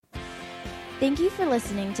Thank you for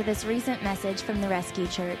listening to this recent message from the Rescue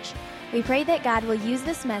Church. We pray that God will use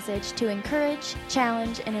this message to encourage,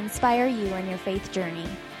 challenge, and inspire you on your faith journey.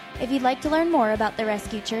 If you'd like to learn more about the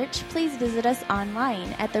Rescue Church, please visit us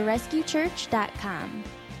online at therescuechurch.com.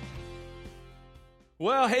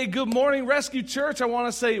 Well, hey, good morning, Rescue Church. I want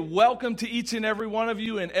to say welcome to each and every one of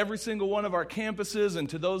you in every single one of our campuses, and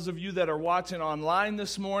to those of you that are watching online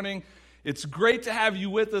this morning. It's great to have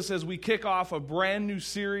you with us as we kick off a brand new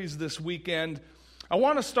series this weekend. I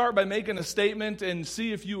want to start by making a statement and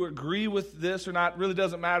see if you agree with this or not. It really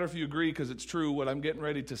doesn't matter if you agree because it's true what I'm getting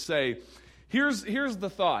ready to say. Here's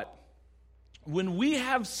the thought. When we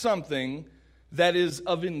have something that is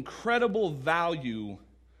of incredible value,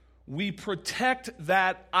 we protect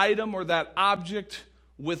that item or that object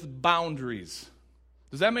with boundaries.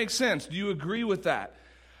 Does that make sense? Do you agree with that?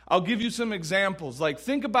 I'll give you some examples. Like,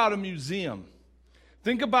 think about a museum.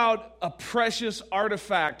 Think about a precious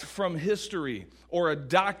artifact from history, or a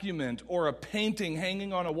document, or a painting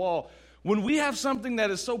hanging on a wall. When we have something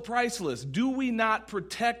that is so priceless, do we not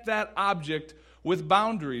protect that object with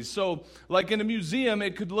boundaries? So, like in a museum,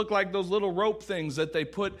 it could look like those little rope things that they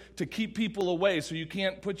put to keep people away so you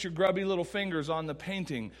can't put your grubby little fingers on the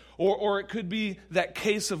painting. Or it could be that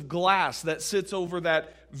case of glass that sits over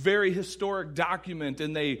that very historic document,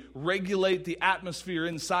 and they regulate the atmosphere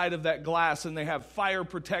inside of that glass, and they have fire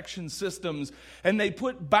protection systems, and they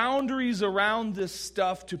put boundaries around this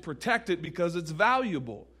stuff to protect it because it's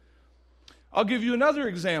valuable. I'll give you another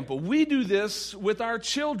example. We do this with our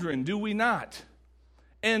children, do we not?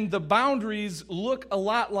 And the boundaries look a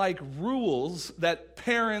lot like rules that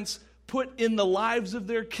parents put in the lives of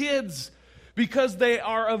their kids because they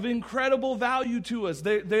are of incredible value to us.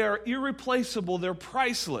 They are irreplaceable. They're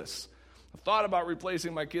priceless. I've thought about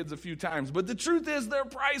replacing my kids a few times, but the truth is they're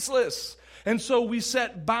priceless. And so we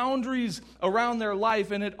set boundaries around their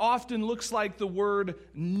life, and it often looks like the word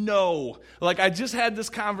no. Like, I just had this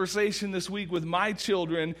conversation this week with my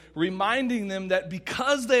children, reminding them that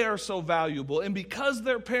because they are so valuable and because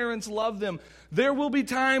their parents love them, there will be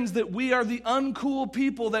times that we are the uncool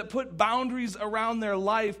people that put boundaries around their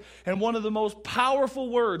life. And one of the most powerful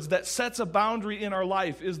words that sets a boundary in our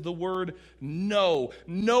life is the word no.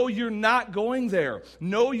 No, you're not going there.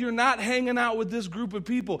 No, you're not hanging out with this group of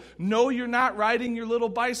people. No, you're not riding your little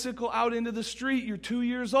bicycle out into the street. You're 2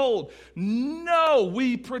 years old. No,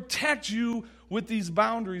 we protect you with these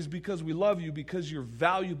boundaries because we love you, because you're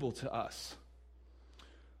valuable to us.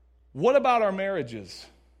 What about our marriages?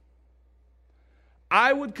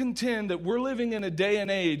 I would contend that we're living in a day and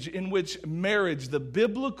age in which marriage, the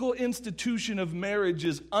biblical institution of marriage,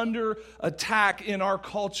 is under attack in our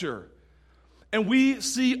culture. And we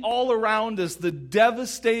see all around us the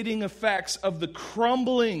devastating effects of the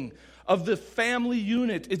crumbling of the family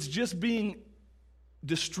unit. It's just being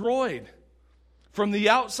destroyed from the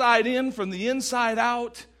outside in, from the inside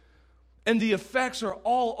out. And the effects are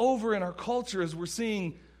all over in our culture as we're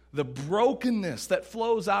seeing the brokenness that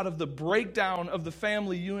flows out of the breakdown of the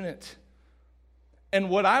family unit. And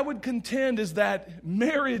what I would contend is that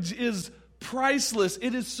marriage is priceless.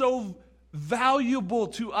 It is so valuable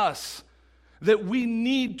to us that we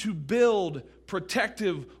need to build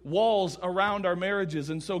protective walls around our marriages.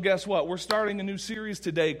 And so guess what? We're starting a new series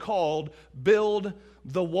today called Build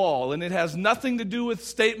the Wall. And it has nothing to do with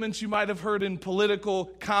statements you might have heard in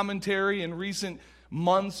political commentary in recent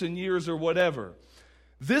months and years or whatever.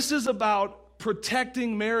 This is about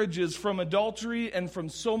protecting marriages from adultery and from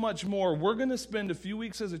so much more. We're going to spend a few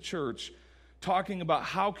weeks as a church talking about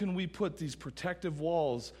how can we put these protective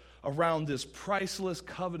walls around this priceless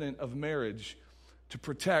covenant of marriage to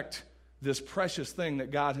protect this precious thing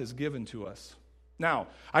that God has given to us. Now,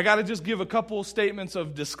 I got to just give a couple statements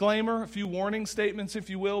of disclaimer, a few warning statements,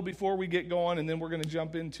 if you will, before we get going, and then we're going to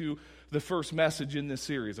jump into the first message in this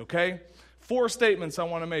series, okay? 4 statements I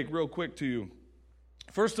want to make real quick to you.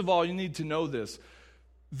 First of all, you need to know this.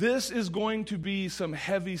 This is going to be some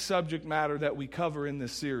heavy subject matter that we cover in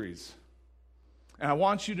this series. And I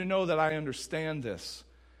want you to know that I understand this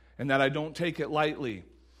and that I don't take it lightly.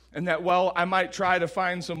 And that while I might try to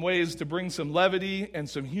find some ways to bring some levity and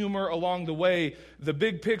some humor along the way, the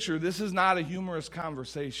big picture, this is not a humorous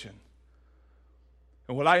conversation.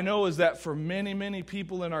 And what I know is that for many, many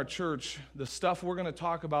people in our church, the stuff we're going to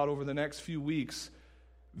talk about over the next few weeks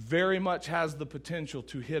very much has the potential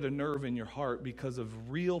to hit a nerve in your heart because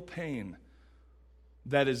of real pain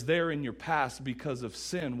that is there in your past because of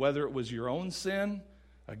sin, whether it was your own sin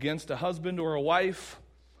against a husband or a wife,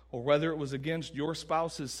 or whether it was against your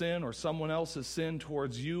spouse's sin or someone else's sin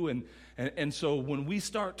towards you. And so when we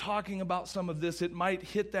start talking about some of this, it might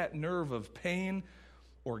hit that nerve of pain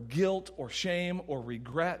or guilt or shame or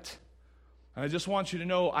regret. And I just want you to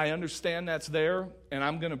know I understand that's there, and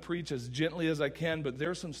I'm going to preach as gently as I can, but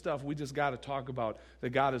there's some stuff we just got to talk about that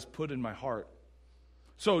God has put in my heart.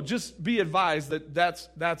 So just be advised that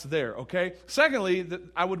that's there, okay? Secondly,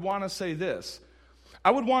 I would want to say this.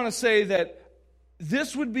 I would want to say that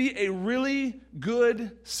this would be a really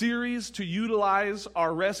good series to utilize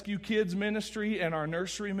our Rescue Kids ministry and our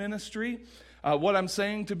nursery ministry. What I'm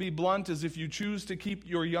saying, to be blunt, is if you choose to keep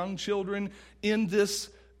your young children in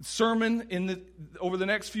this sermon over the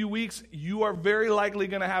next few weeks, you are very likely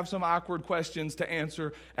going to have some awkward questions to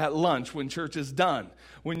answer at lunch when church is done.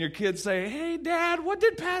 When your kids say, "Hey, Dad, what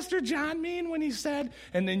did Pastor John mean when he said?"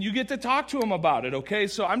 And then you get to talk to him about it, okay?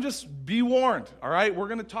 So be warned, all right? We're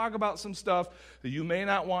going to talk about some stuff that you may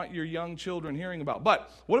not want your young children hearing about.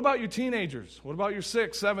 But what about your teenagers? What about your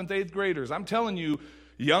 6th, 7th, 8th graders? I'm telling you,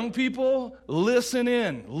 young people, listen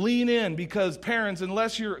in, lean in, because parents,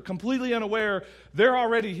 unless you're completely unaware, they're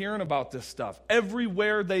already hearing about this stuff.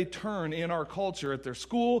 Everywhere they turn in our culture, at their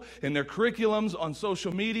school, in their curriculums, on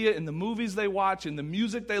social media, in the movies they watch, in the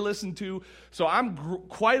music they listen to. So I'm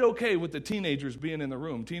quite okay with the teenagers being in the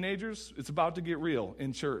room. Teenagers, it's about to get real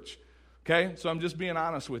in church. Okay? So I'm just being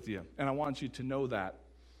honest with you, and I want you to know that.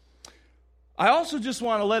 I also just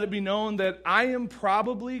want to let it be known that I am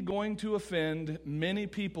probably going to offend many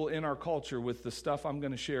people in our culture with the stuff I'm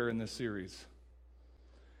going to share in this series.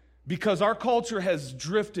 Because our culture has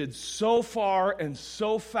drifted so far and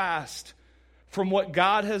so fast from what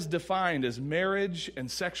God has defined as marriage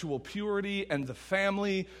and sexual purity and the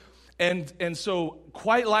family. And so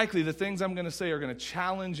quite likely the things I'm going to say are going to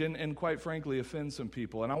challenge and quite frankly offend some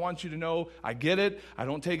people. And I want you to know, I get it. I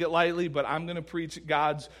don't take it lightly, but I'm going to preach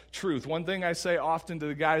God's truth. One thing I say often to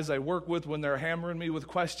the guys I work with when they're hammering me with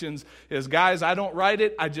questions is, guys, I don't write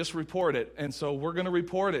it, I just report it. And so we're going to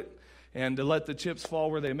report it and to let the chips fall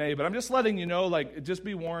where they may. But I'm just letting you know, just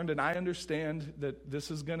be warned, and I understand that this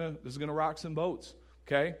is going to rock some boats,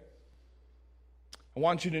 okay? I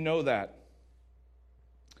want you to know that.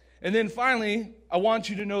 And then finally, I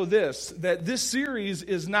want you to know this, that this series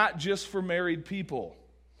is not just for married people.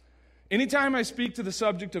 Anytime I speak to the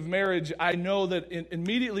subject of marriage, I know that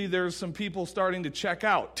immediately there's some people starting to check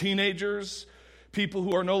out. Teenagers, people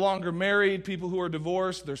who are no longer married, people who are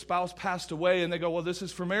divorced, their spouse passed away, and they go, well, this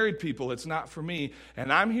is for married people, it's not for me.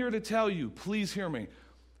 And I'm here to tell you, please hear me,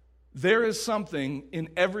 there is something in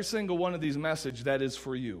every single one of these messages that is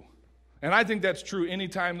for you. And I think that's true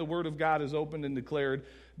anytime the Word of God is opened and declared.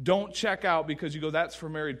 Don't check out because you go, that's for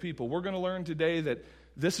married people. We're going to learn today that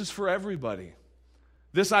this is for everybody.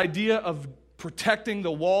 This idea of protecting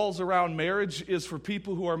the walls around marriage is for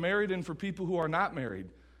people who are married and for people who are not married.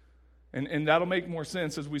 And that'll make more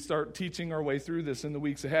sense as we start teaching our way through this in the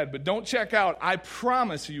weeks ahead. But don't check out. I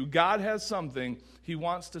promise you, God has something He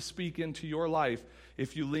wants to speak into your life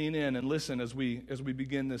if you lean in and listen as we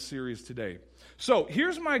begin this series today. So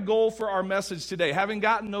here's my goal for our message today. Having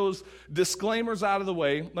gotten those disclaimers out of the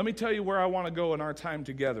way, let me tell you where I want to go in our time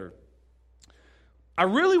together. I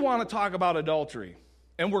really want to talk about adultery,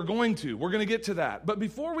 and we're going to get to that. But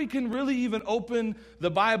before we can really even open the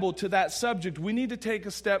Bible to that subject, we need to take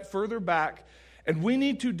a step further back, and we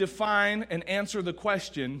need to define and answer the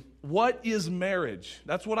question, what is marriage?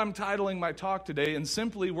 That's what I'm titling my talk today, and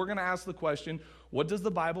simply we're going to ask the question, what does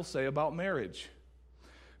the Bible say about marriage?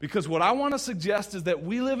 Because what I want to suggest is that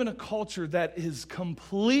we live in a culture that is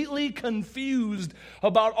completely confused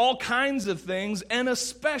about all kinds of things, and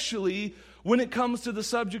especially when it comes to the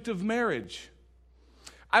subject of marriage.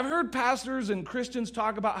 I've heard pastors and Christians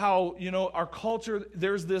talk about how, our culture,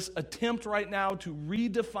 there's this attempt right now to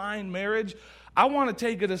redefine marriage. I want to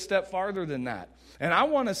take it a step farther than that. And I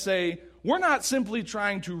want to say, we're not simply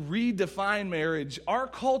trying to redefine marriage. Our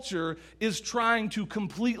culture is trying to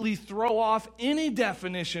completely throw off any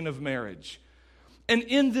definition of marriage. And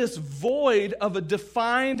in this void of a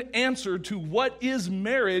defined answer to what is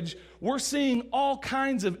marriage, we're seeing all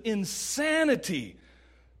kinds of insanity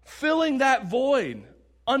filling that void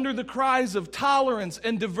under the cries of tolerance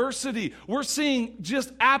and diversity. We're seeing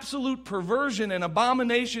just absolute perversion and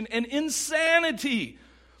abomination and insanity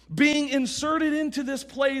being inserted into this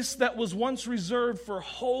place that was once reserved for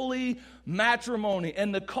holy matrimony,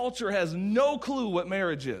 and the culture has no clue what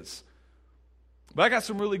marriage is. But I got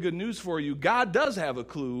some really good news for you. God does have a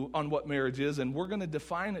clue on what marriage is, and we're going to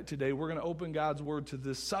define it today. We're going to open God's Word to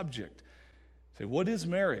this subject. Say, what is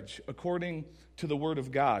marriage according to the Word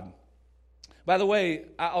of God? By the way,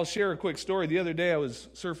 I'll share a quick story. The other day I was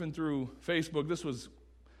surfing through Facebook. This was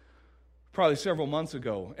probably several months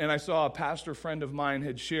ago, and I saw a pastor friend of mine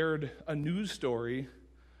had shared a news story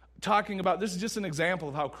talking about, this is just an example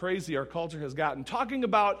of how crazy our culture has gotten, talking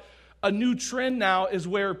about a new trend now is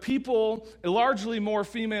where people, largely more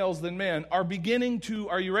females than men, are beginning to,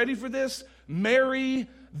 are you ready for this? Marry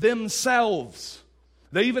themselves.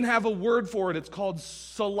 They even have a word for it. It's called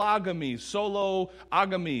sologamy,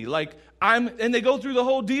 solo-agamy. And they go through the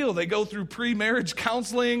whole deal. They go through pre-marriage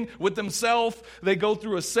counseling with themselves. They go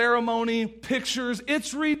through a ceremony, pictures.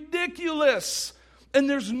 It's ridiculous. And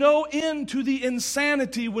there's no end to the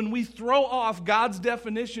insanity when we throw off God's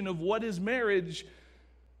definition of what is marriage.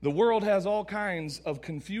 The world has all kinds of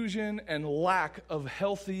confusion and lack of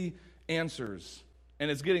healthy answers.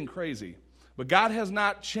 And it's getting crazy. But God has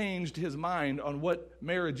not changed his mind on what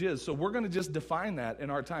marriage is. So we're going to just define that in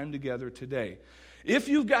our time together today. If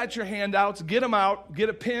you've got your handouts, get them out, get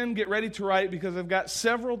a pen, get ready to write, because I've got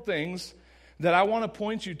several things that I want to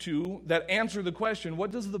point you to that answer the question,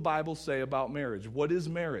 what does the Bible say about marriage? What is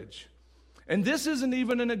marriage? And this isn't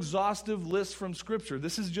even an exhaustive list from Scripture.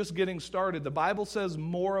 This is just getting started. The Bible says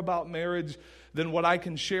more about marriage than what I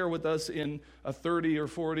can share with us in a 30 or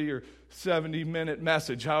 40 or 70-minute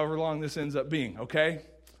message, however long this ends up being, okay?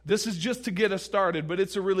 This is just to get us started, but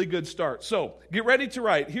it's a really good start. So, get ready to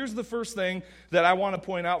write. Here's the first thing that I want to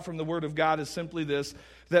point out from the Word of God is simply this,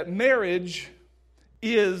 that marriage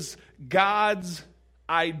is God's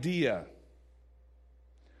idea.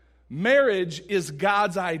 Marriage is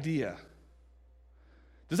God's idea.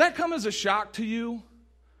 Does that come as a shock to you?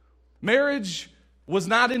 Marriage was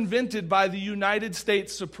not invented by the United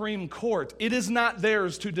States Supreme Court. It is not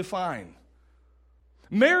theirs to define.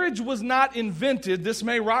 Marriage was not invented, this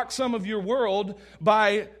may rock some of your world,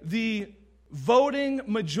 by the voting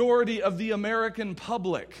majority of the American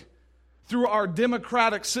public through our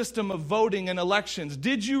democratic system of voting and elections.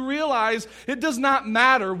 Did you realize it does not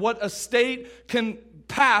matter what a state can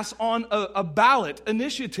pass on a ballot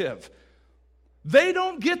initiative? They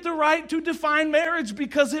don't get the right to define marriage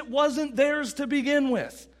because it wasn't theirs to begin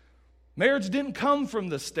with. Marriage didn't come from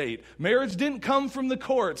the state. Marriage didn't come from the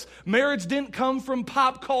courts. Marriage didn't come from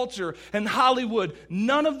pop culture and Hollywood.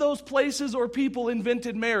 None of those places or people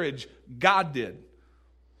invented marriage. God did.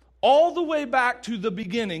 All the way back to the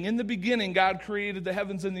beginning. In the beginning, God created the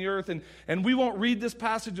heavens and the earth. And we won't read this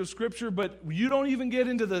passage of Scripture, but you don't even get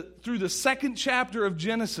through the second chapter of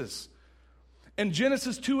Genesis. And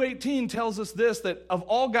Genesis 2:18 tells us this, that of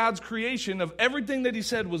all God's creation, of everything that he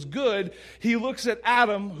said was good, he looks at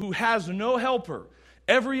Adam, who has no helper.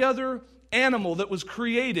 Every other animal that was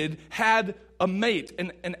created had a mate,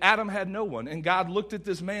 and Adam had no one. And God looked at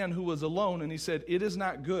this man who was alone, and he said, it is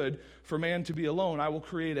not good for man to be alone. I will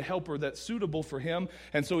create a helper that's suitable for him.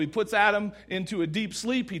 And so he puts Adam into a deep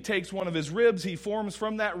sleep. He takes one of his ribs. He forms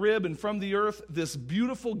from that rib and from the earth this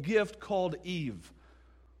beautiful gift called Eve.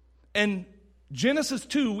 And Genesis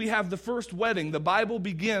 2, we have the first wedding. The Bible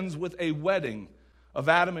begins with a wedding of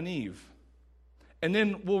Adam and Eve. And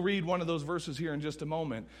then we'll read one of those verses here in just a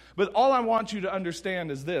moment. But all I want you to understand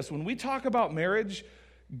is this. When we talk about marriage,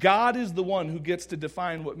 God is the one who gets to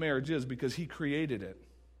define what marriage is because he created it.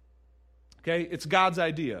 Okay? It's God's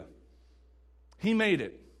idea. He made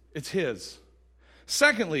it. It's his.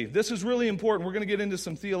 Secondly, this is really important. We're going to get into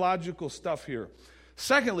some theological stuff here.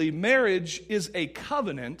 Secondly, marriage is a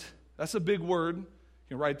covenant. That's a big word. You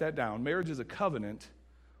can write that down. Marriage is a covenant,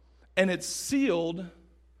 and it's sealed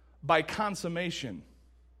by consummation.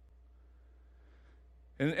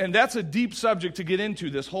 And that's a deep subject to get into,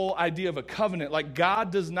 this whole idea of a covenant. Like,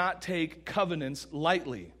 God does not take covenants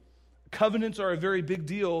lightly. Covenants are a very big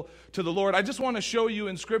deal to the Lord. I just want to show you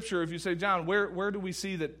in Scripture, if you say, John, where do we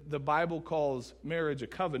see that the Bible calls marriage a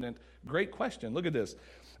covenant? Great question. Look at this.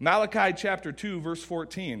 Malachi chapter 2, verse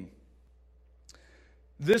 14.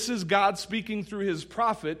 This is God speaking through his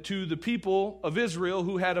prophet to the people of Israel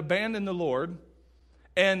who had abandoned the Lord.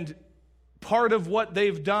 And part of what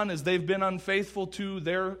they've done is they've been unfaithful to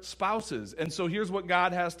their spouses. And so here's what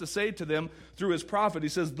God has to say to them through his prophet. He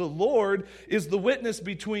says, the Lord is the witness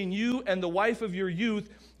between you and the wife of your youth.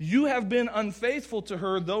 You have been unfaithful to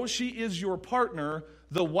her, though she is your partner,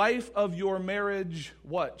 the wife of your marriage,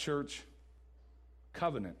 what, church?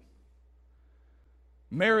 Covenant.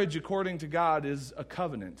 Marriage, according to God, is a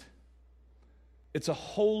covenant. It's a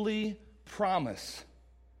holy promise.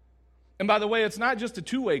 And by the way, it's not just a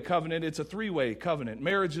two-way covenant, it's a three-way covenant.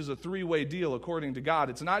 Marriage is a three-way deal according to God.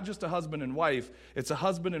 It's not just a husband and wife, it's a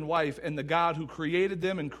husband and wife and the God who created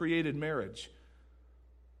them and created marriage.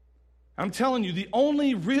 I'm telling you, the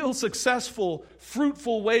only real successful,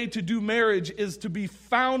 fruitful way to do marriage is to be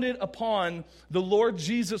founded upon the Lord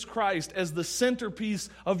Jesus Christ as the centerpiece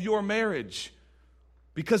of your marriage.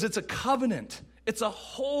 Because it's a covenant. It's a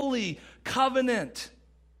holy covenant.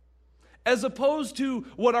 As opposed to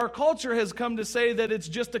what our culture has come to say, that it's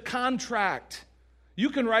just a contract. You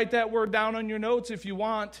can write that word down on your notes if you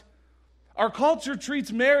want. Our culture treats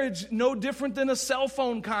marriage no different than a cell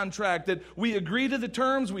phone contract, that we agree to the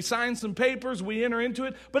terms, we sign some papers, we enter into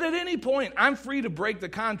it, but at any point, I'm free to break the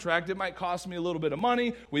contract. It might cost me a little bit of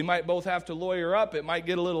money. We might both have to lawyer up. It might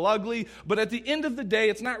get a little ugly, but at the end of the day,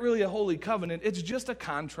 it's not really a holy covenant. It's just a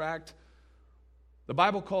contract. The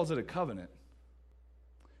Bible calls it a covenant.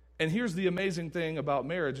 And here's the amazing thing about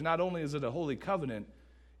marriage. Not only is it a holy covenant,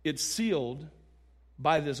 it's sealed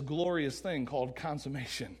by this glorious thing called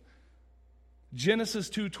consummation. Genesis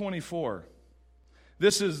 2:24.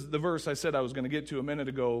 This is the verse I said I was going to get to a minute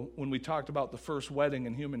ago when we talked about the first wedding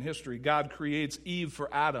in human history. God creates Eve for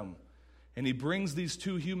Adam, and he brings these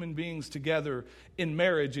two human beings together in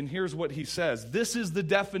marriage, and here's what he says. This is the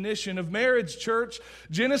definition of marriage, church.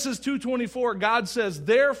 Genesis 2:24, God says,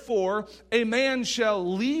 "Therefore a man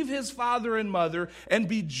shall leave his father and mother and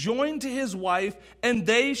be joined to his wife, and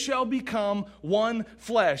they shall become one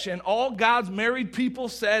flesh." And all God's married people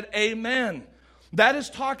said, amen. That is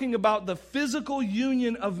talking about the physical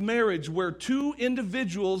union of marriage where two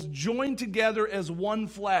individuals join together as one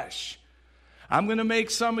flesh. I'm going to make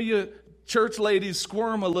some of you church ladies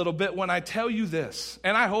squirm a little bit when I tell you this.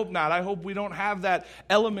 And I hope not. I hope we don't have that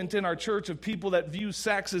element in our church of people that view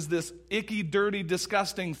sex as this icky, dirty,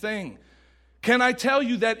 disgusting thing. Can I tell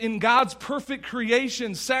you that in God's perfect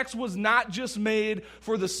creation, sex was not just made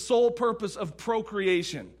for the sole purpose of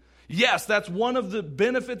procreation. Yes, that's one of the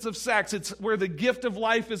benefits of sex. It's where the gift of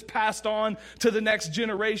life is passed on to the next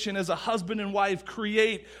generation as a husband and wife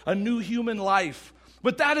create a new human life.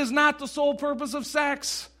 But that is not the sole purpose of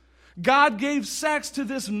sex. God gave sex to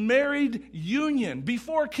this married union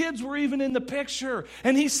before kids were even in the picture,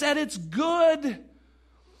 and he said it's good.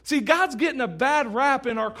 See, God's getting a bad rap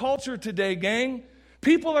in our culture today, gang.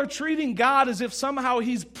 People are treating God as if somehow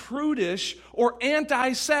he's prudish or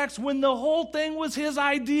anti-sex when the whole thing was his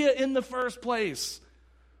idea in the first place.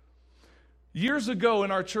 Years ago in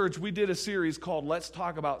our church, we did a series called Let's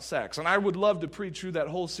Talk About Sex. And I would love to preach through that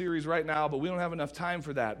whole series right now, but we don't have enough time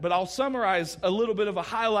for that. But I'll summarize a little bit of a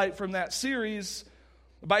highlight from that series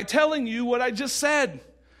by telling you what I just said.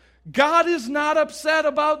 God is not upset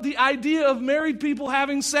about the idea of married people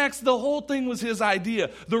having sex. The whole thing was his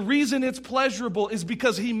idea. The reason it's pleasurable is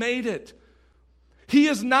because he made it. He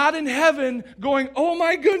is not in heaven going, oh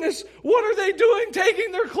my goodness, what are they doing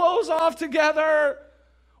taking their clothes off together?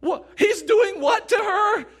 What? He's doing what to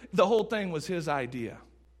her? The whole thing was his idea.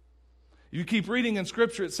 You keep reading in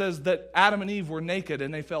Scripture, it says that Adam and Eve were naked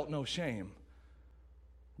and they felt no shame.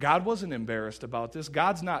 God wasn't embarrassed about this.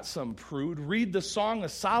 God's not some prude. Read the Song of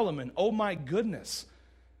Solomon. Oh my goodness.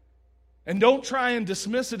 And don't try and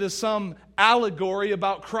dismiss it as some allegory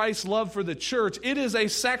about Christ's love for the church. It is a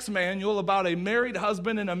sex manual about a married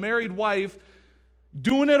husband and a married wife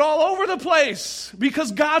doing it all over the place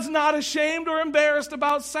because God's not ashamed or embarrassed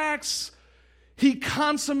about sex. He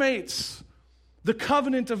consummates the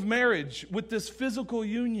covenant of marriage with this physical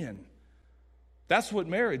union. That's what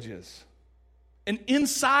marriage is. And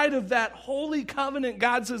inside of that holy covenant,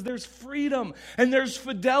 God says there's freedom and there's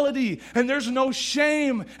fidelity and there's no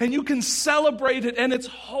shame and you can celebrate it and it's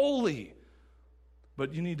holy.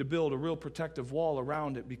 But you need to build a real protective wall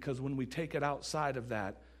around it because when we take it outside of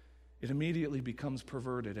that, it immediately becomes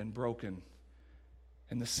perverted and broken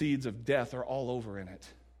and the seeds of death are all over in it.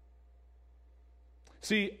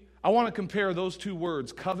 See, I want to compare those two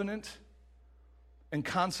words, covenant and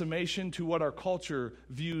consummation, to what our culture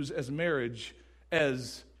views as marriage.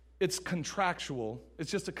 As it's contractual,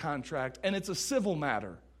 it's just a contract, and it's a civil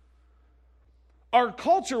matter. Our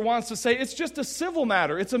culture wants to say it's just a civil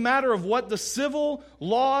matter. It's a matter of what the civil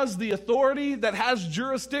laws, the authority that has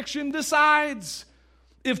jurisdiction decides.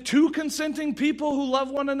 If two consenting people who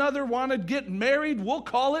love one another want to get married, we'll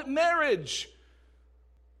call it marriage.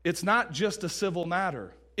 It's not just a civil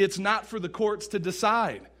matter. It's not for the courts to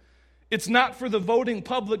decide. It's not for the voting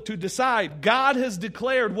public to decide. God has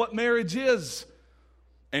declared what marriage is.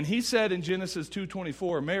 And he said in Genesis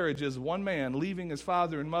 2:24, marriage is one man leaving his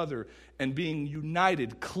father and mother and being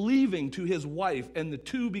united, cleaving to his wife, and the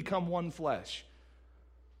two become one flesh.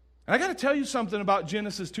 And I got to tell you something about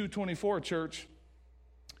Genesis 2:24, church,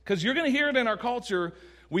 because you're going to hear it in our culture.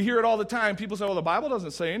 We hear it all the time. People say, well, the Bible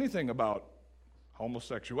doesn't say anything about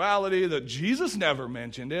homosexuality, that Jesus never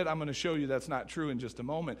mentioned it. I'm going to show you that's not true in just a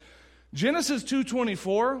moment. Genesis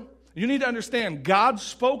 2:24, you need to understand, God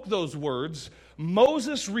spoke those words.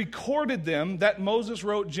 Moses recorded them. That Moses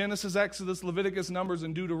wrote Genesis, Exodus, Leviticus, Numbers,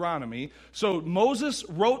 and Deuteronomy. So Moses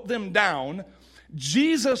wrote them down.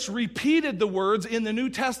 Jesus repeated the words in the New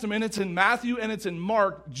Testament. It's in Matthew and it's in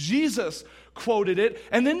Mark. Jesus quoted it,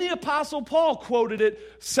 and then the Apostle Paul quoted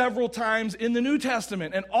it several times in the New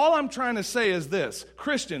Testament. And all I'm trying to say is this.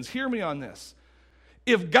 Christians, hear me on this.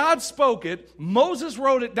 If God spoke it, Moses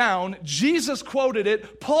wrote it down, Jesus quoted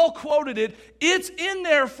it, Paul quoted it, it's in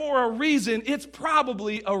there for a reason. It's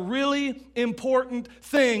probably a really important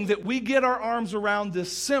thing that we get our arms around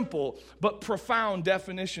this simple but profound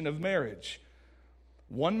definition of marriage.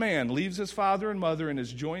 One man leaves his father and mother and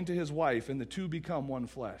is joined to his wife, and the two become one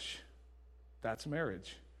flesh. That's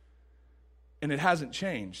marriage. And it hasn't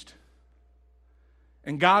changed.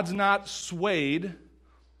 And God's not swayed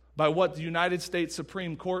by what the United States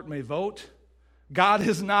Supreme Court may vote. God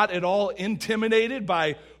is not at all intimidated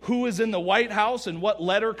by who is in the White House and what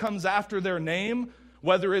letter comes after their name,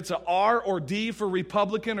 whether it's a R or D for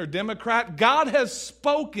Republican or Democrat. God has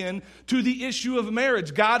spoken to the issue of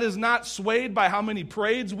marriage. God is not swayed by how many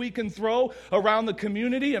parades we can throw around the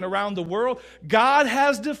community and around the world. God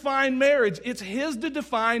has defined marriage. It's His to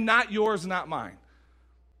define, not yours, not mine.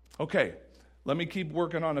 Okay, let me keep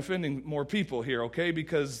working on offending more people here, okay?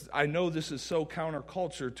 Because I know this is so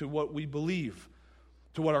counterculture to what we believe,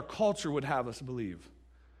 to what our culture would have us believe.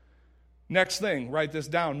 Next thing, write this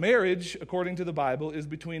down. Marriage, according to the Bible, is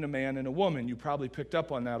between a man and a woman. You probably picked up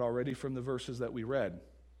on that already from the verses that we read.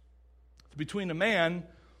 It's between a man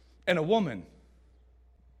and a woman.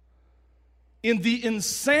 In the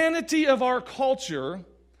insanity of our culture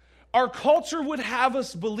would have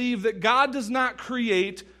us believe that God does not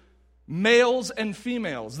create males and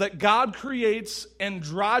females, that God creates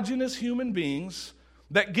androgynous human beings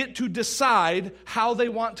that get to decide how they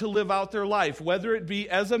want to live out their life, whether it be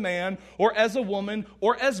as a man or as a woman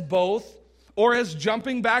or as both or as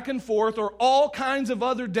jumping back and forth or all kinds of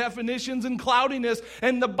other definitions and cloudiness.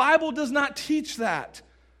 And the Bible does not teach that.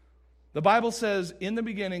 The Bible says, in the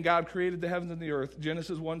beginning, God created the heavens and the earth,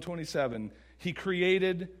 Genesis 1:27. He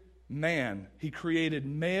created man. He created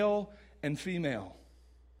male and female.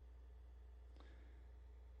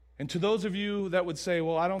 And to those of you that would say,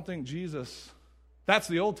 well, I don't think Jesus... That's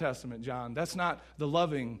the Old Testament, John. That's not the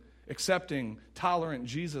loving, accepting, tolerant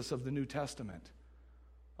Jesus of the New Testament.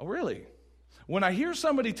 Oh, really? When I hear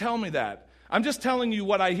somebody tell me that, I'm just telling you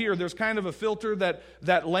what I hear. There's kind of a filter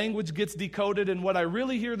that language gets decoded, and what I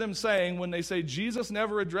really hear them saying when they say Jesus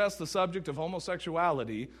never addressed the subject of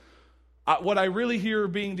homosexuality, what I really hear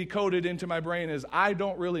being decoded into my brain is, I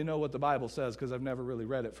don't really know what the Bible says because I've never really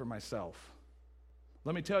read it for myself.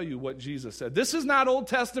 Let me tell you what Jesus said. This is not Old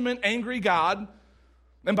Testament angry God.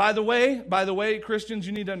 And by the way, Christians,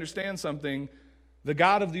 you need to understand something. The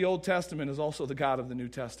God of the Old Testament is also the God of the New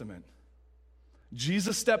Testament.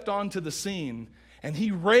 Jesus stepped onto the scene and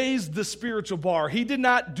He raised the spiritual bar. He did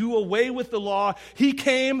not do away with the law. He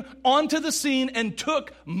came onto the scene and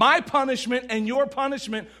took my punishment and your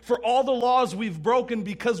punishment for all the laws we've broken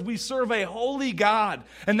because we serve a holy God.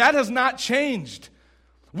 And that has not changed.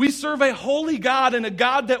 We serve a holy God and a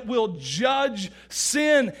God that will judge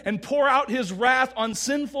sin and pour out His wrath on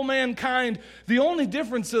sinful mankind. The only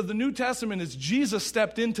difference of the New Testament is Jesus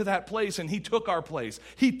stepped into that place and He took our place.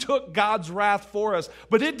 He took God's wrath for us.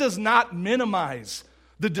 But it does not minimize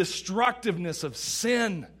the destructiveness of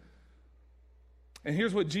sin. And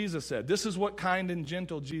here's what Jesus said. This is what kind and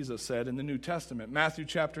gentle Jesus said in the New Testament. Matthew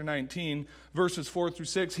chapter 19, verses 4 through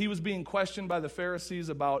 6. He was being questioned by the Pharisees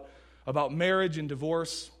about marriage and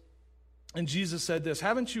divorce. And Jesus said this,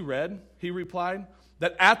 haven't you read, He replied,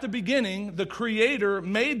 that at the beginning the Creator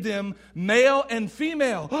made them male and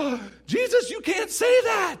female. Jesus, you can't say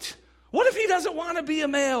that. What if he doesn't want to be a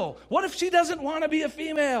male? What if she doesn't want to be a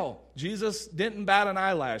female? Jesus didn't bat an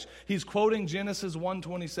eyelash. He's quoting Genesis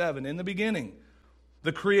 1:27. In the beginning,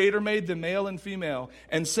 the Creator made them male and female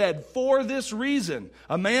and said, for this reason,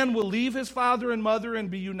 a man will leave his father and mother and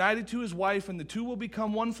be united to his wife, and the two will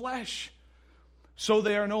become one flesh. So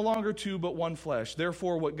they are no longer two, but one flesh.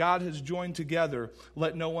 Therefore, what God has joined together,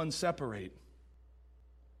 let no one separate.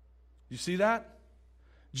 You see that?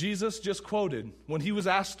 Jesus just quoted, when He was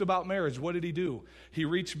asked about marriage, what did He do? He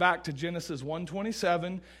reached back to Genesis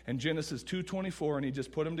 1:27 and Genesis 2:24, and He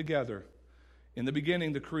just put them together. In the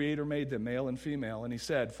beginning, the Creator made them male and female, and He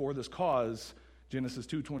said, for this cause, Genesis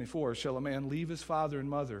 2:24, shall a man leave his father and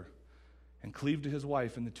mother and cleave to his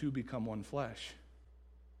wife, and the two become one flesh.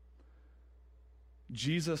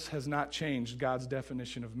 Jesus has not changed God's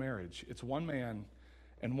definition of marriage. It's one man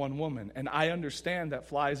and one woman. And I understand that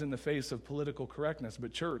flies in the face of political correctness,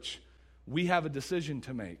 but church, we have a decision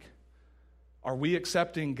to make. Are we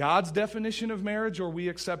accepting God's definition of marriage, or are we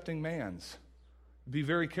accepting man's? Be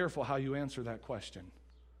very careful how you answer that question.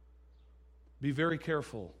 Be very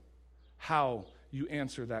careful how you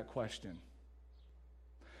answer that question.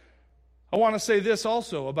 I want to say this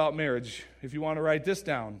also about marriage, if you want to write this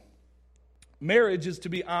down. Marriage is to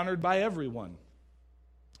be honored by everyone.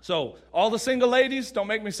 So, all the single ladies, don't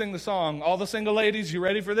make me sing the song. All the single ladies, you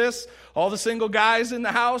ready for this? All the single guys in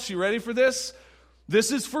the house, you ready for this?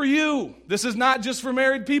 This is for you. This is not just for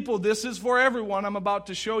married people. This is for everyone. I'm about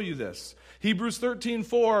to show you this. Hebrews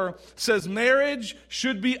 13:4 says marriage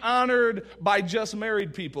should be honored by just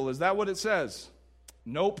married people. Is that what it says?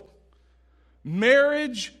 Nope.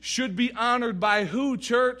 Marriage should be honored by who,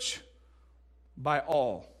 church? By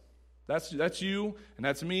all. That's you, and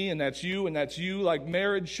that's me, and that's you, and that's you. Like,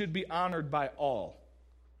 marriage should be honored by all.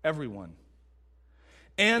 Everyone.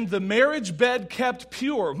 And the marriage bed kept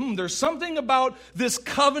pure. There's something about this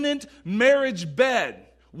covenant marriage bed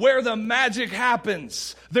where the magic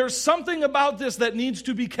happens. There's something about this that needs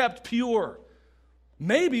to be kept pure.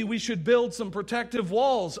 Maybe we should build some protective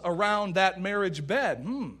walls around that marriage bed.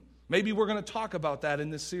 Maybe we're going to talk about that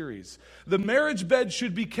in this series. The marriage bed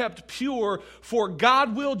should be kept pure, for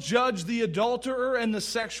God will judge the adulterer and the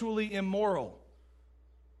sexually immoral.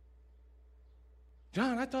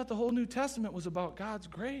 John, I thought the whole New Testament was about God's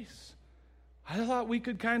grace. I thought we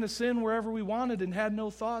could kind of sin wherever we wanted and had no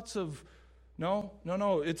thoughts of... No.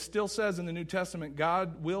 It still says in the New Testament,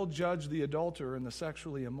 God will judge the adulterer and the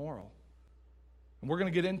sexually immoral. And we're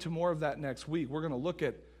going to get into more of that next week. We're going to look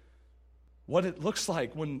at what it looks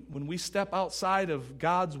like when we step outside of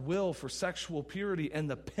God's will for sexual purity and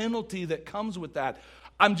the penalty that comes with that.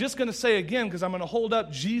 I'm just going to say again, because I'm going to hold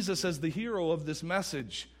up Jesus as the hero of this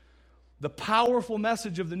message. The powerful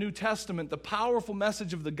message of the New Testament, the powerful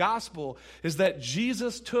message of the gospel is that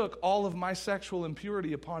Jesus took all of my sexual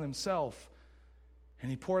impurity upon himself and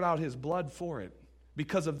he poured out his blood for it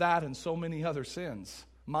because of that and so many other sins,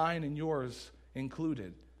 mine and yours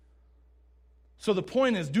included. So the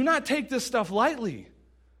point is, do not take this stuff lightly.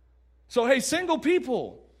 So, hey, single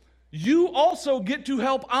people, you also get to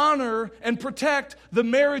help honor and protect the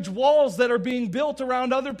marriage walls that are being built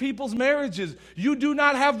around other people's marriages. You do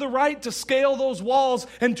not have the right to scale those walls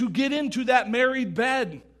and to get into that married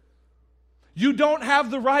bed. You don't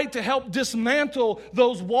have the right to help dismantle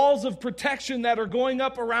those walls of protection that are going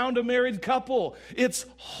up around a married couple. It's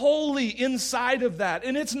holy inside of that,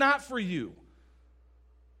 and it's not for you.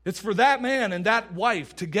 It's for that man and that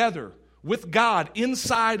wife together with God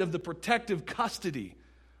inside of the protective custody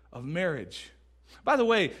of marriage. By the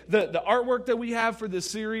way, the artwork that we have for this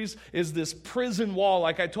series is this prison wall.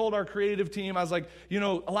 Like I told our creative team, I was like, a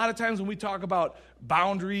lot of times when we talk about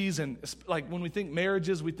boundaries and like when we think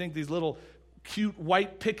marriages, we think these little cute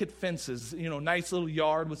white picket fences, nice little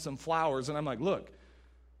yard with some flowers. And I'm like, look,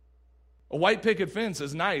 a white picket fence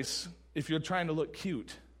is nice if you're trying to look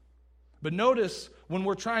cute. But notice, when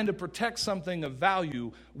we're trying to protect something of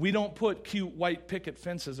value, we don't put cute white picket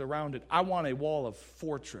fences around it. I want a wall of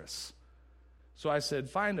fortress. So I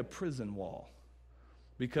said, find a prison wall,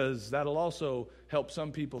 because that'll also help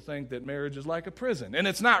some people think that marriage is like a prison. And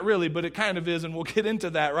it's not really, but it kind of is, and we'll get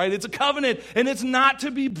into that, right? It's a covenant, and it's not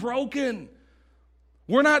to be broken.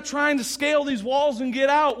 We're not trying to scale these walls and get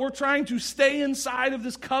out. We're trying to stay inside of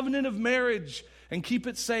this covenant of marriage and keep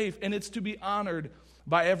it safe, and it's to be honored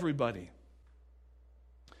by everybody.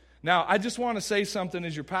 Now, I just want to say something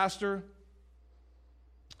as your pastor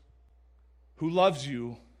who loves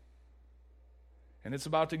you, and it's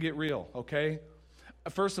about to get real, okay?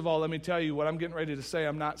 First of all, let me tell you what I'm getting ready to say.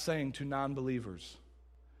 I'm not saying to non-believers.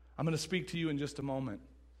 I'm going to speak to you in just a moment.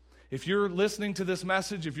 If you're listening to this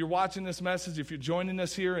message, if you're watching this message, if you're joining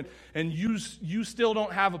us here and you still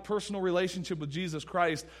don't have a personal relationship with Jesus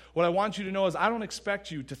Christ, what I want you to know is I don't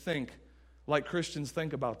expect you to think like Christians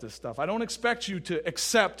think about this stuff. I don't expect you to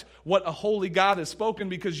accept what a holy God has spoken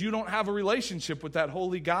because you don't have a relationship with that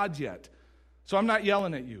holy God yet. So I'm not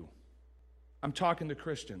yelling at you. I'm talking to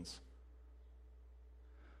Christians.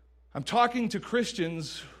 I'm talking to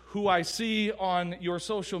Christians who I see on your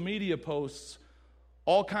social media posts,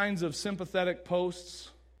 all kinds of sympathetic posts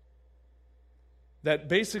that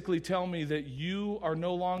basically tell me that you are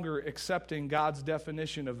no longer accepting God's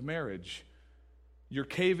definition of marriage. You're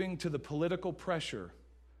caving to the political pressure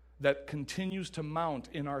that continues to mount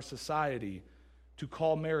in our society to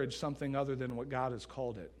call marriage something other than what God has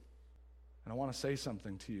called it. And I want to say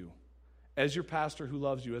something to you. As your pastor who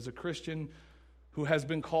loves you, as a Christian who has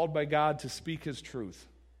been called by God to speak his truth,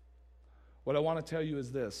 what I want to tell you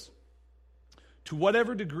is this. To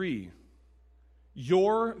whatever degree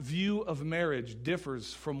your view of marriage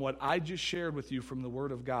differs from what I just shared with you from the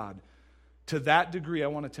Word of God, to that degree, I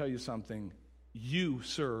want to tell you something. You,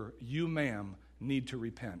 sir, you, ma'am, need to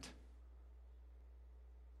repent.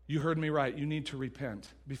 You heard me right. You need to repent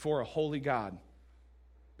before a holy God.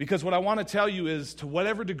 Because what I want to tell you is, to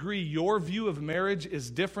whatever degree your view of marriage is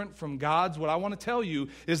different from God's, what I want to tell you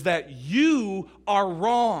is that you are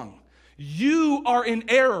wrong. You are in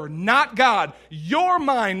error, not God. Your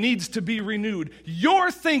mind needs to be renewed. Your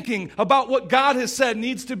thinking about what God has said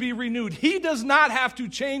needs to be renewed. He does not have to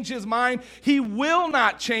change his mind. He will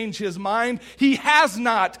not change his mind. He has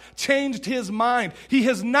not changed his mind. He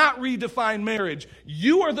has not redefined marriage.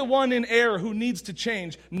 You are the one in error who needs to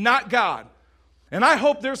change, not God. And I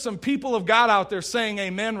hope there's some people of God out there saying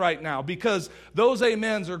amen right now, because those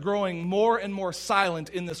amens are growing more and more silent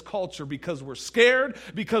in this culture because we're scared,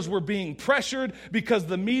 because we're being pressured, because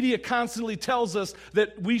the media constantly tells us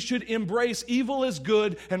that we should embrace evil as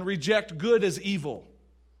good and reject good as evil.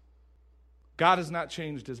 God has not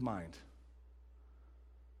changed his mind.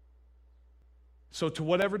 So to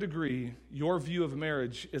whatever degree your view of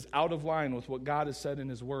marriage is out of line with what God has said in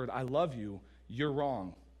his word, I love you, you're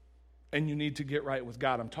wrong. And you need to get right with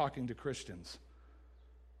God. I'm talking to Christians.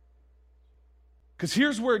 Because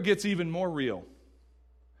here's where it gets even more real.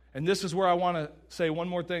 And this is where I want to say one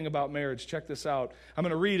more thing about marriage. Check this out. I'm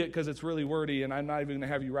going to read it because it's really wordy, and I'm not even going to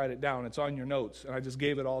have you write it down. It's on your notes, and I just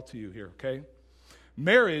gave it all to you here, okay?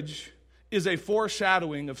 Marriage is a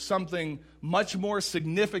foreshadowing of something much more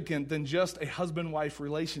significant than just a husband-wife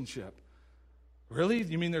relationship. Really?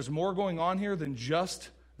 You mean there's more going on here than just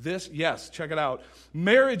this? Yes, check it out.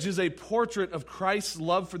 Marriage is a portrait of Christ's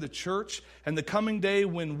love for the church and the coming day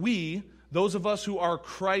when we, those of us who are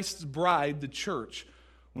Christ's bride, the church,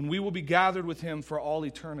 when we will be gathered with him for all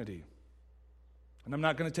eternity. And I'm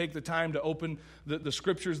not going to take the time to open the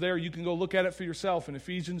scriptures there. You can go look at it for yourself in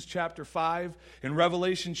Ephesians chapter 5, in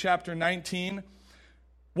Revelation chapter 19.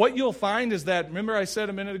 What you'll find is that, remember I said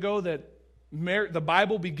a minute ago that the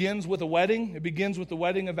Bible begins with a wedding. It begins with the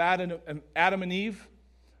wedding of Adam and Eve.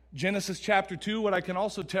 Genesis chapter 2, what I can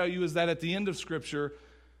also tell you is that at the end of Scripture,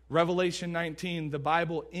 Revelation 19, the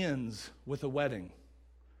Bible ends with a wedding,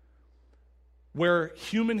 where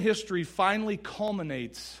human history finally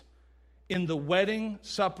culminates in the wedding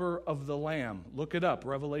supper of the Lamb. Look it up,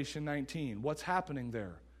 Revelation 19. What's happening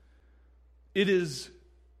there? It is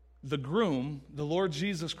the groom, the Lord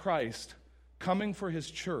Jesus Christ, coming for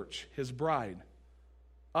his church, his bride.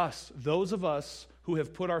 Us, those of us who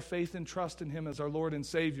have put our faith and trust in him as our Lord and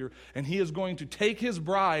Savior, and he is going to take his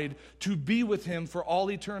bride to be with him for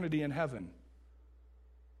all eternity in heaven.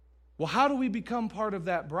 Well, how do we become part of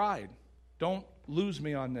that bride? Don't lose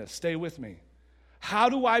me on this. Stay with me. How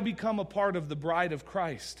do I become a part of the bride of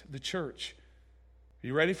Christ, the church? Are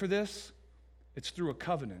you ready for this? It's through a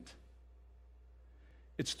covenant.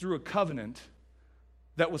 It's through a covenant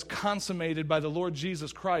that was consummated by the Lord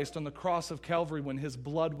Jesus Christ on the cross of Calvary when his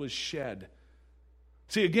blood was shed.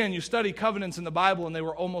 See, again, you study covenants in the Bible, and they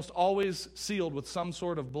were almost always sealed with some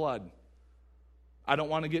sort of blood. I don't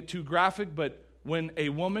want to get too graphic, but when a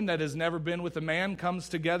woman that has never been with a man comes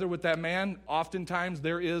together with that man, oftentimes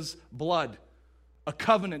there is blood, a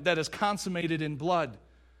covenant that is consummated in blood.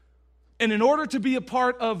 And in order to be a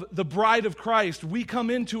part of the bride of Christ, we come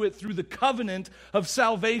into it through the covenant of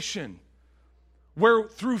salvation, where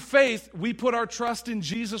through faith we put our trust in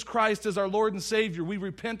Jesus Christ as our Lord and Savior. We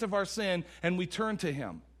repent of our sin and we turn to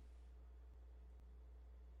him.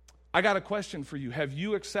 I got a question for you. Have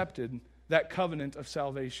you accepted that covenant of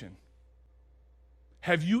salvation?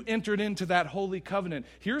 Have you entered into that holy covenant?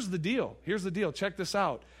 Here's the deal. Check this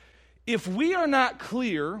out. If we are not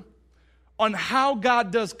clear on how God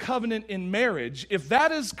does covenant in marriage, if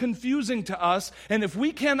that is confusing to us, and if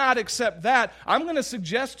we cannot accept that, I'm going to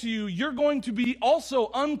suggest to you, you're going to be also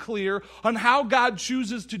unclear on how God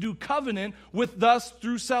chooses to do covenant with us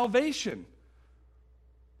through salvation.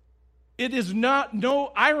 It is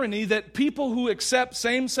no irony that people who accept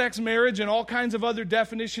same-sex marriage and all kinds of other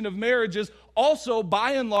definition of marriages also,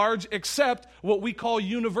 by and large, accept what we call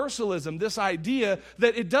universalism, this idea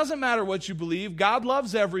that it doesn't matter what you believe, God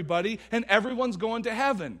loves everybody, and everyone's going to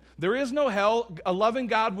heaven. There is no hell. A loving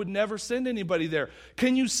God would never send anybody there.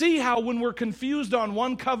 Can you see how when we're confused on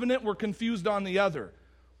one covenant, we're confused on the other?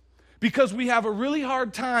 Because we have a really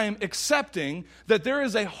hard time accepting that there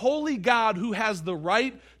is a holy God who has the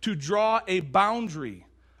right to draw a boundary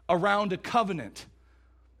around a covenant.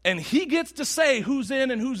 And he gets to say who's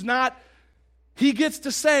in and who's not. He gets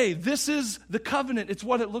to say, this is the covenant. It's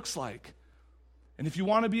what it looks like. And if you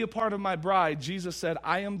want to be a part of my bride, Jesus said,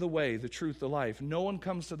 I am the way, the truth, the life. No one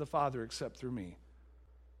comes to the Father except through me.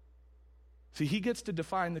 See, he gets to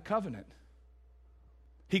define the covenant.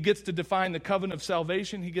 He gets to define the covenant of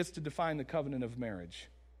salvation. He gets to define the covenant of marriage.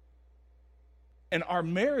 And our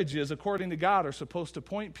marriages, according to God, are supposed to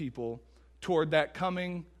point people toward that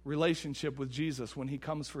coming relationship with Jesus when he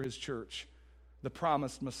comes for his church. the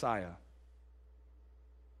promised Messiah.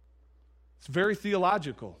 It's very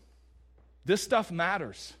theological. This stuff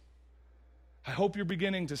matters. I hope you're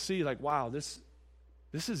beginning to see, like, wow, this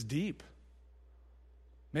is deep.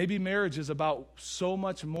 Maybe marriage is about so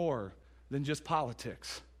much more than just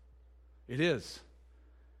politics. It is.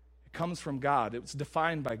 It comes from God. It's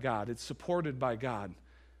defined by God. It's supported by God.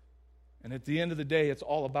 And at the end of the day, it's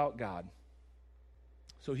all about God.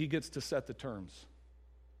 So he gets to set the terms.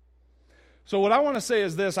 So what I want to say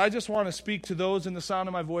is this. I just want to speak to those in the sound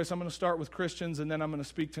of my voice. I'm going to start with Christians, and then I'm going to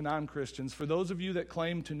speak to non-Christians. For those of you that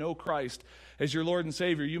claim to know Christ as your Lord and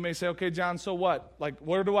Savior, you may say, okay, John, so what? Like,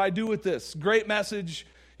 what do I do with this? Great message.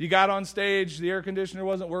 You got on stage. The air conditioner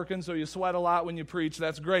wasn't working, so you sweat a lot when you preach.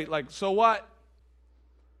 That's great. Like, so what?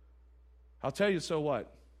 I'll tell you, so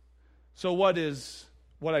what? So what is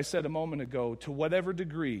what I said a moment ago? To whatever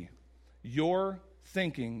degree your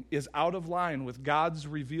thinking is out of line with God's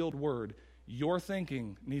revealed word, your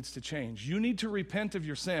thinking needs to change. You need to repent of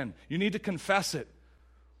your sin. You need to confess it.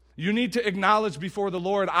 You need to acknowledge before the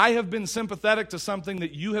Lord, I have been sympathetic to something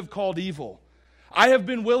that you have called evil. I have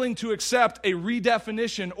been willing to accept a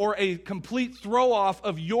redefinition or a complete throw-off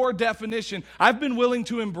of your definition. I've been willing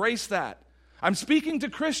to embrace that. I'm speaking to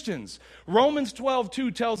Christians. Romans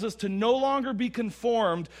 12:2 tells us to no longer be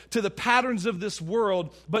conformed to the patterns of this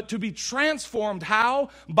world, but to be transformed. How?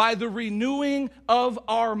 By the renewing of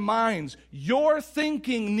our minds. Your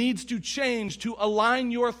thinking needs to change to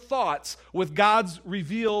align your thoughts with God's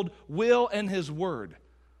revealed will and His Word.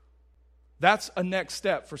 That's a next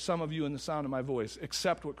step for some of you in the sound of my voice.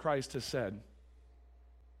 Accept what Christ has said.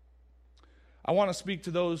 I want to speak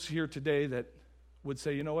to those here today that would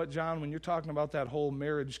say, you know what, John, when you're talking about that whole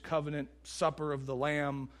marriage covenant, supper of the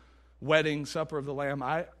Lamb, wedding, supper of the Lamb,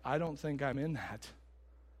 I don't think I'm in that.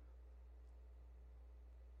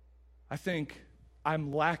 I think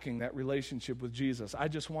I'm lacking that relationship with Jesus. I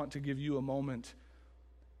just want to give you a moment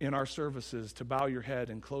in our services to bow your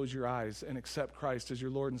head and close your eyes and accept Christ as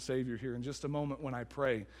your Lord and Savior here in just a moment when I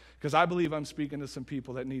pray. Because I believe I'm speaking to some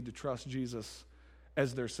people that need to trust Jesus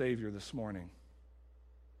as their Savior this morning.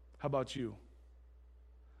 How about you?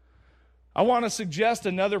 I want to suggest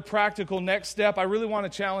another practical next step. I really want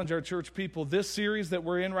to challenge our church people. This series that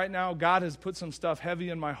we're in right now, God has put some stuff heavy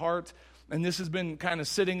in my heart, and this has been kind of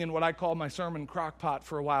sitting in what I call my sermon crock pot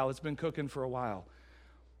for a while. It's been cooking for a while.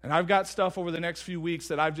 And I've got stuff over the next few weeks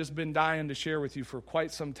that I've just been dying to share with you for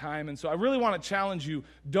quite some time. And so I really want to challenge you,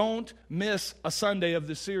 don't miss a Sunday of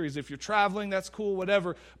this series. If you're traveling, that's cool,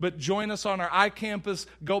 whatever. But join us on our iCampus.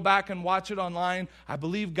 Go back and watch it online. I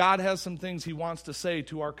believe God has some things He wants to say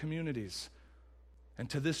to our communities and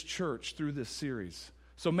to this church through this series.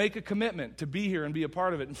 So make a commitment to be here and be a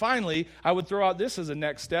part of it. And finally, I would throw out this as a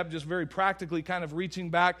next step, just very practically kind of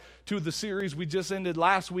reaching back to the series we just ended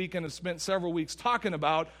last week and have spent several weeks talking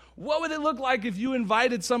about. What would it look like if you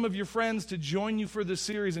invited some of your friends to join you for this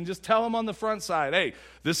series and just tell them on the front side, hey,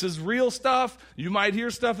 this is real stuff. You might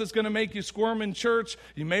hear stuff that's going to make you squirm in church.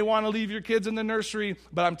 You may want to leave your kids in the nursery.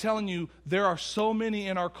 But I'm telling you, there are so many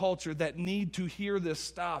in our culture that need to hear this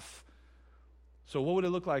stuff. So what would it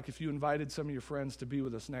look like if you invited some of your friends to be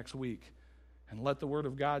with us next week and let the Word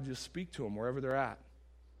of God just speak to them wherever they're at?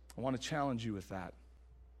 I want to challenge you with that.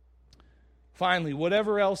 Finally,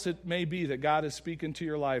 whatever else it may be that God is speaking to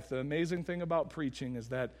your life, the amazing thing about preaching is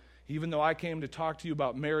that even though I came to talk to you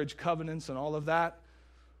about marriage covenants and all of that,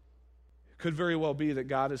 it could very well be that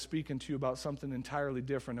God is speaking to you about something entirely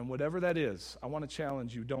different. And whatever that is, I want to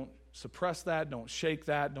challenge you. Don't suppress that. Don't shake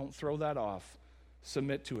that. Don't throw that off.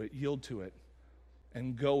 Submit to it. Yield to it.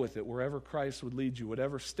 And go with it wherever Christ would lead you,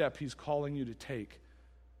 whatever step He's calling you to take,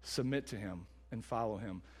 submit to Him and follow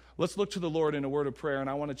Him. Let's look to the Lord in a word of prayer, and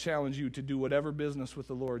I want to challenge you to do whatever business with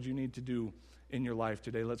the Lord you need to do in your life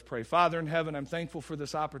today. Let's pray. Father in heaven, I'm thankful for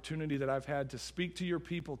this opportunity that I've had to speak to your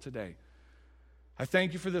people today. I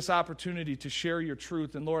thank you for this opportunity to share your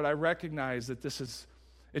truth, and Lord, I recognize that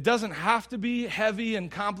it doesn't have to be heavy and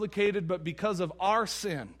complicated, but because of our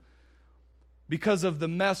sin, because of the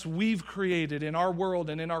mess we've created in our world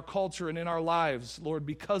and in our culture and in our lives, Lord,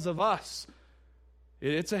 because of us,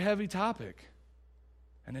 it's a heavy topic.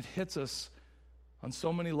 And it hits us on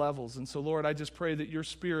so many levels. And so, Lord, I just pray that your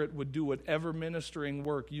Spirit would do whatever ministering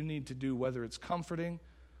work you need to do, whether it's comforting,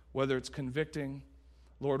 whether it's convicting,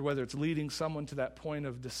 Lord, whether it's leading someone to that point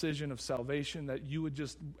of decision of salvation, that you would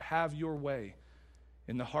just have your way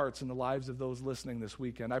in the hearts and the lives of those listening this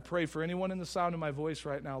weekend. I pray for anyone in the sound of my voice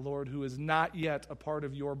right now, Lord, who is not yet a part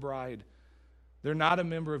of your bride. They're not a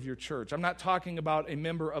member of your church. I'm not talking about a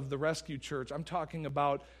member of the Rescue Church. I'm talking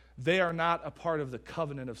about they are not a part of the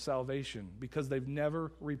covenant of salvation because they've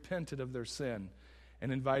never repented of their sin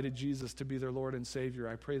and invited Jesus to be their Lord and Savior,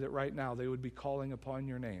 I pray that right now they would be calling upon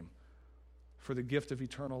your name for the gift of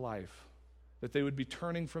eternal life, that they would be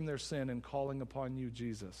turning from their sin and calling upon you,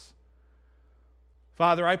 Jesus.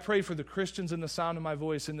 Father, I pray for the Christians in the sound of my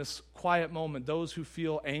voice in this quiet moment, those who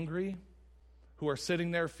feel angry, who are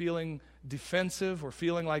sitting there feeling defensive or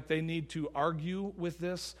feeling like they need to argue with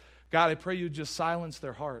this. God, I pray you just silence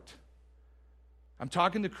their heart. I'm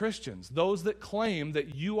talking to Christians, those that claim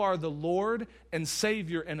that you are the Lord and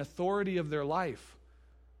Savior and authority of their life.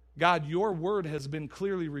 God, your word has been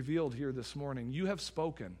clearly revealed here this morning. You have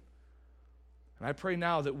spoken. And I pray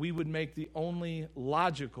now that we would make the only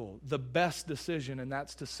logical, the best decision, and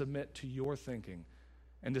that's to submit to your thinking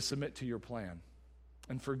and to submit to your plan.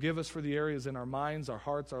 And forgive us for the areas in our minds, our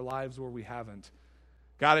hearts, our lives where we haven't.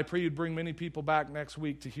 God, I pray you'd bring many people back next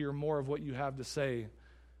week to hear more of what you have to say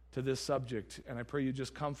to this subject. And I pray you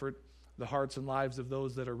just comfort the hearts and lives of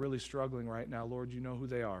those that are really struggling right now. Lord, you know who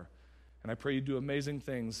they are. And I pray you do amazing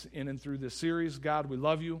things in and through this series. God, we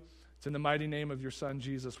love you. It's in the mighty name of your Son,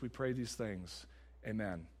 Jesus, we pray these things.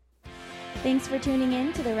 Amen. Thanks for tuning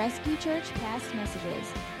in to the Rescue Church Past Messages.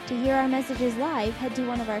 To hear our messages live, head to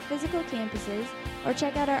one of our physical campuses or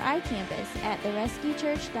check out our iCampus at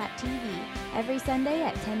therescuechurch.tv every Sunday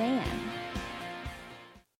at 10 a.m.